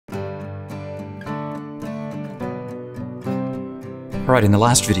All right, in the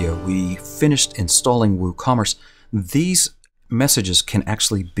last video, we finished installing WooCommerce. These messages can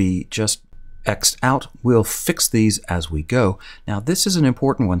actually be just X'd out. We'll fix these as we go. Now, this is an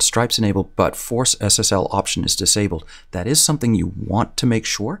important one. Stripe's enabled, but Force SSL option is disabled. That is something you want to make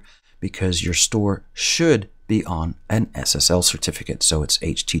sure because your store should be on an SSL certificate. So it's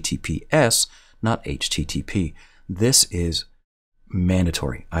HTTPS, not HTTP. This is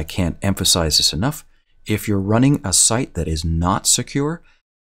mandatory. I can't emphasize this enough. If you're running a site that is not secure,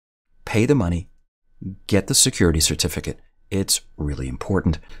 pay the money, get the security certificate. It's really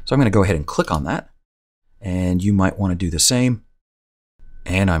important. So I'm going to go ahead and click on that. And you might want to do the same.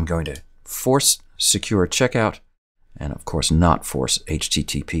 And I'm going to force secure checkout and of course not force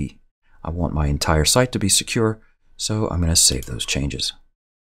HTTP. I want my entire site to be secure. So I'm going to save those changes.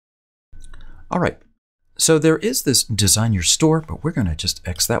 All right. So there is this design your store, but we're going to just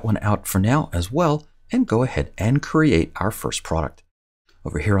X that one out for now as well and go ahead and create our first product.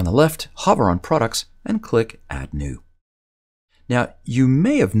 Over here on the left, hover on products and click add new. Now, you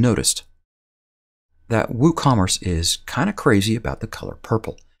may have noticed that WooCommerce is kind of crazy about the color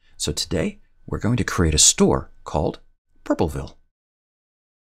purple. So today we're going to create a store called Purpleville.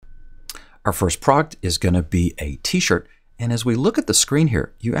 Our first product is going to be a t-shirt. And as we look at the screen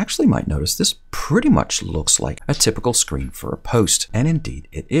here, you actually might notice this pretty much looks like a typical screen for a post. And indeed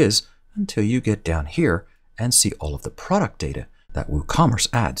it is, until you get down here and see all of the product data that WooCommerce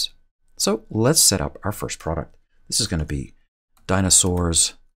adds. So let's set up our first product. This is going to be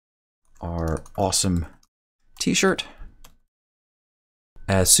Dinosaurs Are Awesome t-shirt.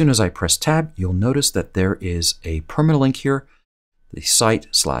 As soon as I press tab, you'll notice that there is a permalink here, the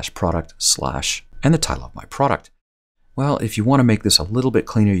site/product/ and the title of my product. Well, if you want to make this a little bit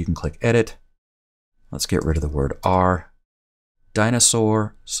cleaner, you can click edit. Let's get rid of the word R.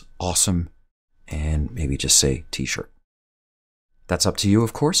 Dinosaurs Awesome, and maybe just say t-shirt. That's up to you,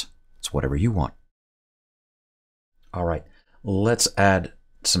 of course. It's whatever you want. All right, let's add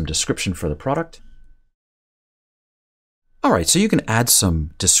some description for the product. All right, so you can add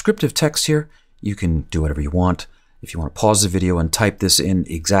some descriptive text here. You can do whatever you want. If you want to pause the video and type this in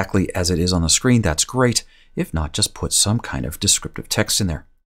exactly as it is on the screen, that's great. If not, just put some kind of descriptive text in there.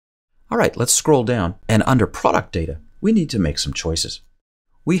 All right, let's scroll down. And under product data, we need to make some choices.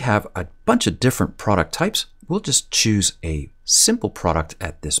 We have a bunch of different product types. We'll just choose a simple product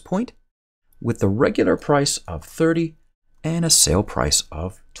at this point with the regular price of $30 and a sale price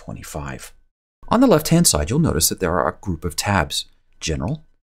of $25. On the left-hand side, you'll notice that there are a group of tabs: General,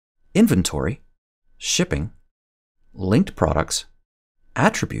 Inventory, Shipping, Linked Products,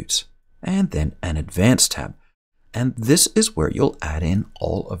 Attributes, and then an Advanced tab. And this is where you'll add in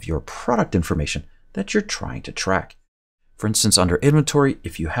all of your product information that you're trying to track. For instance, under Inventory,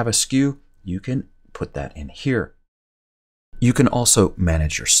 if you have a SKU, you can put that in here. You can also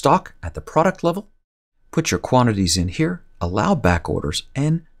manage your stock at the product level, put your quantities in here, allow back orders,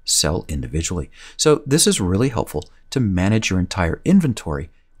 and sell individually. So this is really helpful to manage your entire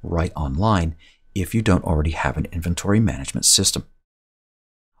inventory right online if you don't already have an inventory management system.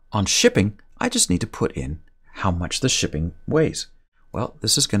 On shipping, I just need to put in how much the shipping weighs. Well,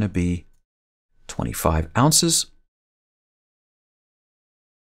 this is going to be 25 ounces.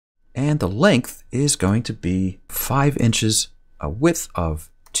 And the length is going to be 5 inches, a width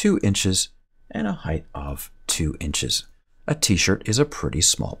of 2 inches, and a height of 2 inches. A t-shirt is a pretty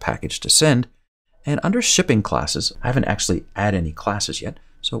small package to send. And under shipping classes, I haven't actually added any classes yet,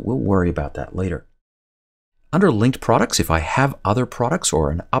 so we'll worry about that later. Under linked products, if I have other products or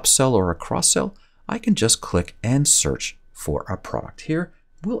an upsell or a cross-sell, I can just click and search for a product here.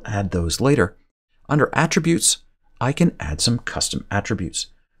 We'll add those later. Under attributes, I can add some custom attributes.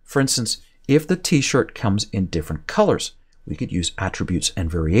 For instance, if the t-shirt comes in different colors, we could use attributes and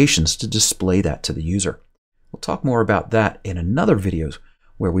variations to display that to the user. We'll talk more about that in another video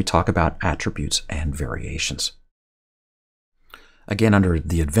where we talk about attributes and variations. Again, under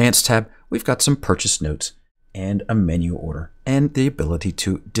the Advanced tab, we've got some purchase notes and a menu order and the ability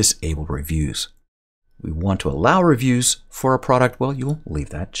to disable reviews. We want to allow reviews for a product. Well, you'll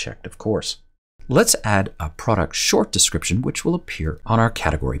leave that checked, of course. Let's add a product short description, which will appear on our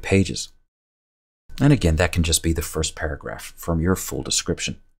category pages. And again, that can just be the first paragraph from your full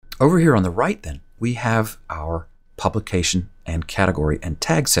description. Over here on the right, then, we have our publication and category and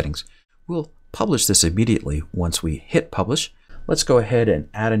tag settings. We'll publish this immediately once we hit publish. Let's go ahead and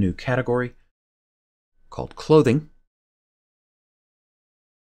add a new category called clothing.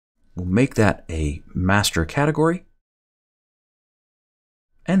 We'll make that a master category.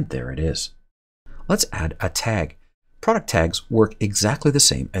 And there it is. Let's add a tag. Product tags work exactly the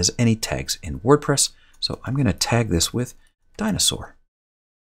same as any tags in WordPress. So I'm going to tag this with dinosaur.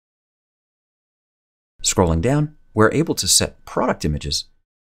 Scrolling down, we're able to set product images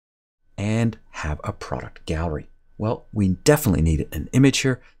and have a product gallery. Well, we definitely need an image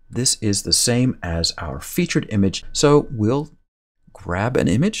here. This is the same as our featured image. So we'll grab an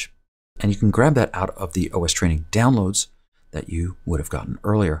image, and you can grab that out of the OS Training downloads that you would have gotten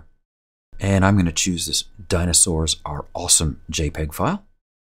earlier. And I'm going to choose this Dinosaurs Are Awesome JPEG file.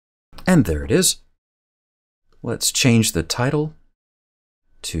 And there it is. Let's change the title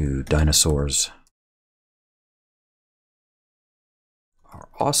to Dinosaurs Are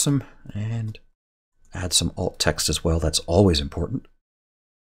Awesome and add some alt text as well. That's always important.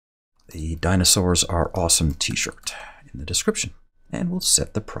 The Dinosaurs Are Awesome t-shirt in the description. And we'll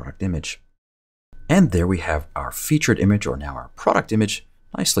set the product image. And there we have our featured image, or now our product image,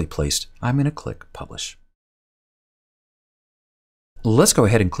 nicely placed. I'm going to click Publish. Let's go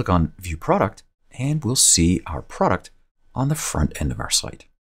ahead and click on View Product, and we'll see our product on the front end of our site.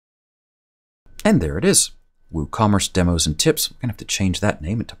 And there it is. WooCommerce Demos and Tips. We're going to have to change that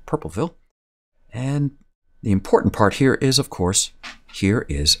name into Purpleville. And the important part here is, of course, here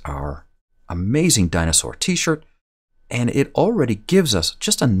is our amazing dinosaur t-shirt. And it already gives us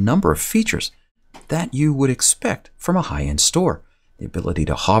just a number of features that you would expect from a high-end store. The ability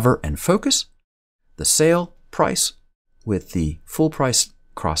to hover and focus, the sale price with the full price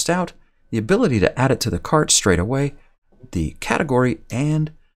crossed out, the ability to add it to the cart straight away, the category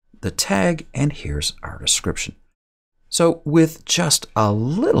and the tag, and here's our description. So with just a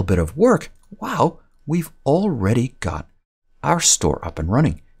little bit of work, wow, we've already got our store up and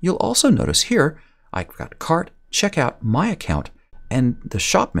running. You'll also notice here, I've got cart, checkout, my account, and the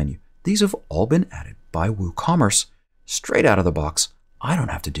shop menu. These have all been added by WooCommerce straight out of the box. I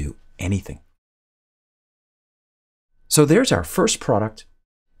don't have to do anything. So there's our first product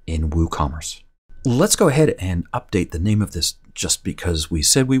in WooCommerce. Let's go ahead and update the name of this just because we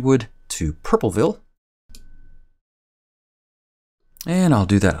said we would to Purpleville. And I'll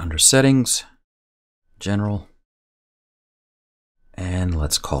do that under Settings, General, and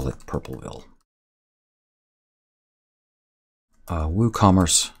let's call it Purpleville.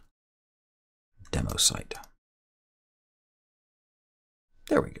 WooCommerce demo site.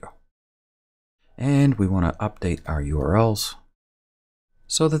 There we go. And we want to update our URLs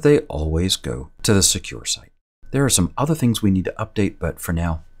so that they always go to the secure site. There are some other things we need to update, but for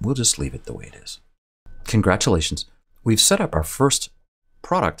now, we'll just leave it the way it is. Congratulations. We've set up our first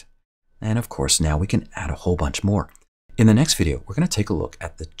product, and of course, now we can add a whole bunch more. In the next video, we're going to take a look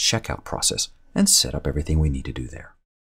at the checkout process and set up everything we need to do there.